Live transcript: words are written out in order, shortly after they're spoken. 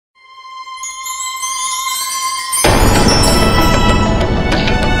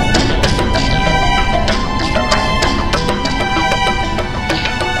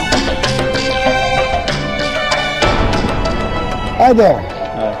Hi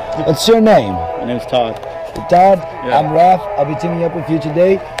there. What's your name? My name's Todd. Todd, Yeah. I'm Raf. I'll be teaming up with you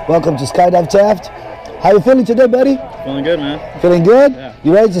today. Welcome to Skydive Taft. How you feeling today, buddy? Feeling good, man. Feeling good? Yeah.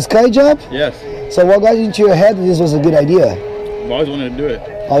 You ready to sky jump? Yes. So what got into your head that this was a good idea? I've always wanted to do it.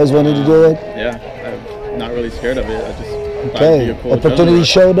 Always wanted to do it? Yeah. I'm not really scared of it. I just thought Okay. it'd be a cool Opportunity adrenaline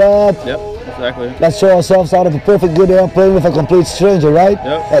showed up. rush. Yep, exactly. Let's throw ourselves out of a perfect good airplane with a complete stranger, right?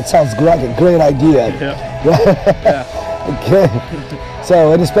 Yep. That sounds like a great idea. Yeah. Yeah. Okay.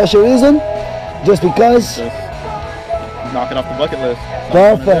 So, any special reason? Just because? Just knocking off the bucket list.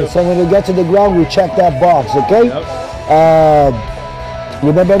 Perfect. So when we get to the ground, we check that box, okay? Yep.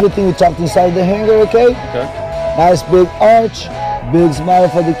 Remember everything we talked inside the hangar, okay? Okay. Nice big arch, big smile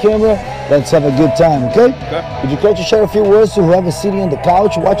for the camera. Let's have a good time, okay? Okay. Would you care to share a few words to whoever's sitting on the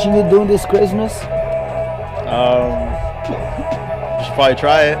couch watching you doing this Christmas? You should probably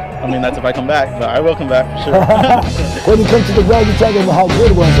try it. I mean, that's if I come back, but I will come back for sure. When you come to the ground, you tell them how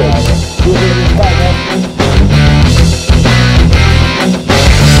good ones are. You're in the spot, man.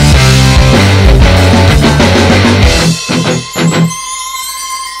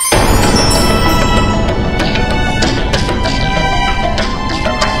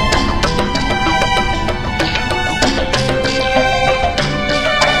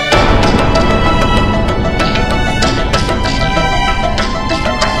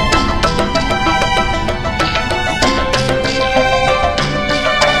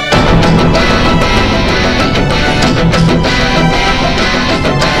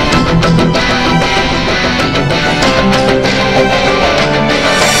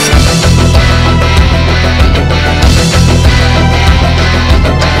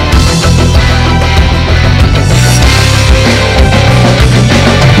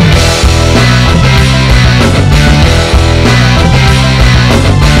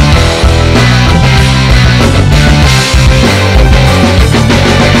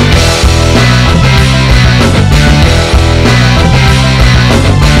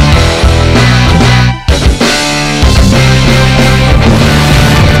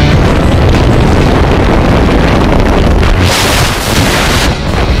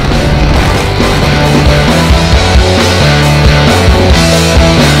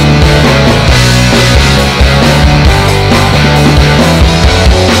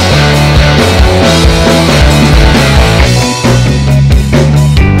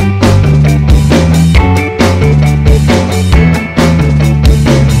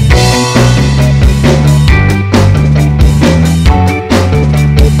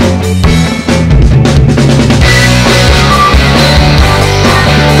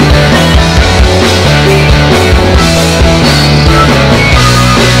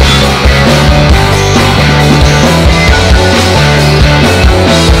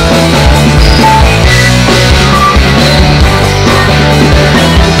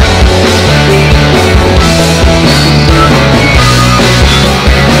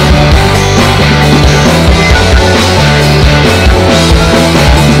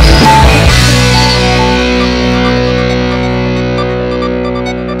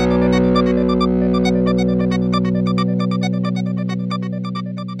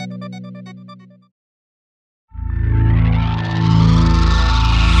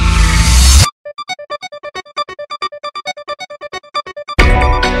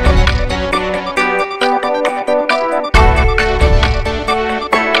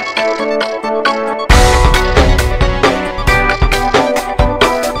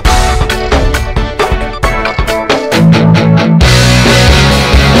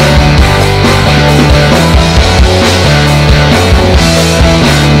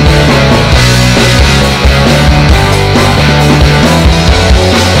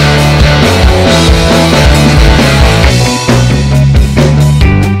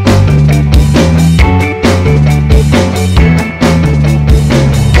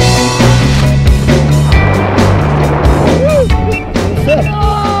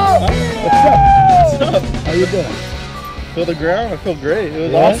 Feel the ground? I feel great. It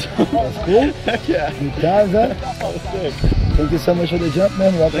was awesome. That's cool. Heck yeah. Good times, huh? That was sick. Thank you so much for the jump,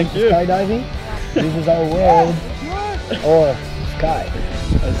 man. Welcome Thank to you. skydiving. This is our world, or sky.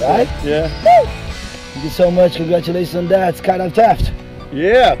 That's Right? sick. Yeah. Thank you so much. Congratulations on that. Skydive Taft.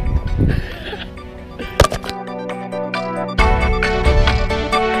 Yeah.